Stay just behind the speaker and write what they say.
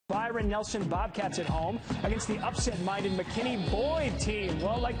Byron Nelson Bobcats at home against the upset-minded McKinney Boyd team.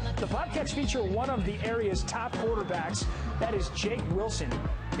 Well, like, the Bobcats feature one of the area's top quarterbacks. That is Jake Wilson.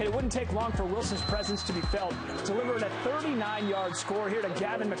 And it wouldn't take long for Wilson's presence to be felt. Delivered a 39-yard score here to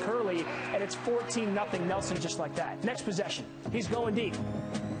Gavin McCurley, and it's 14-0 Nelson just like that. Next possession, he's going deep.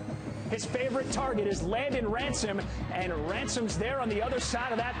 His favorite target is Landon Ransom, and Ransom's there on the other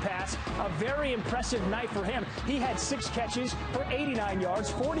side of that pass. A very impressive night for him. He had 6 catches for 89 yards,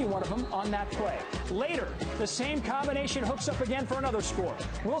 41 of them on that play. Later, the same combination hooks up again for another score.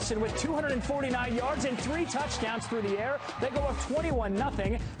 Wilson with 249 yards and 3 touchdowns through the air. They go up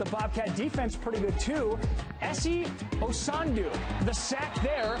 21-0. The Bobcat defense pretty good too. Eze Osondu, the sack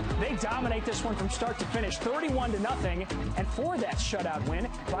there. They dominate this one from start to finish, 31-0. And for that shutout win,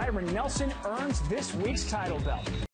 Byron Nelson earns this week's title belt.